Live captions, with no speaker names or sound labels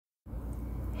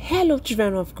Hello,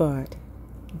 children of God.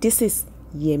 This is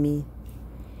Yemi.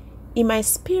 In my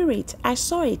spirit, I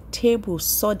saw a table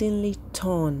suddenly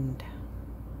turned.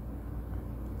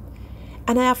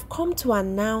 And I have come to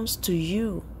announce to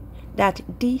you that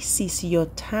this is your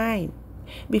time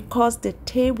because the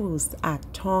tables are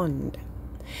turned.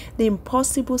 The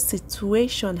impossible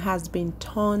situation has been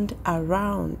turned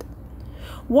around.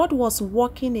 What was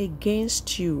working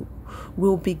against you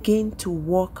will begin to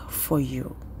work for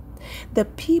you. The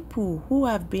people who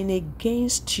have been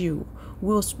against you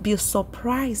will be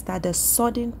surprised at the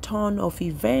sudden turn of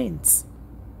events.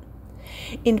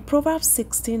 In Proverbs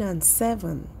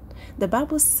 16:7, the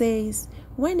Bible says,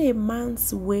 when a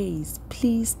man's ways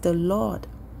please the Lord,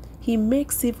 he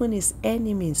makes even his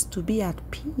enemies to be at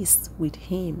peace with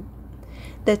him.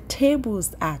 The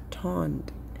tables are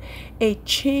turned. A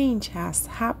change has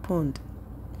happened.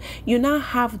 You now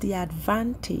have the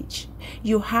advantage.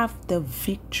 You have the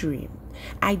victory.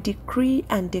 I decree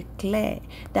and declare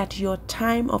that your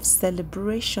time of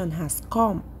celebration has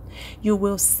come. You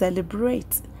will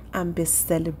celebrate and be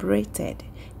celebrated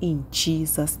in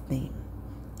Jesus' name.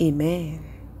 Amen.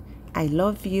 I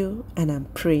love you and I'm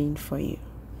praying for you.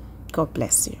 God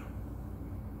bless you.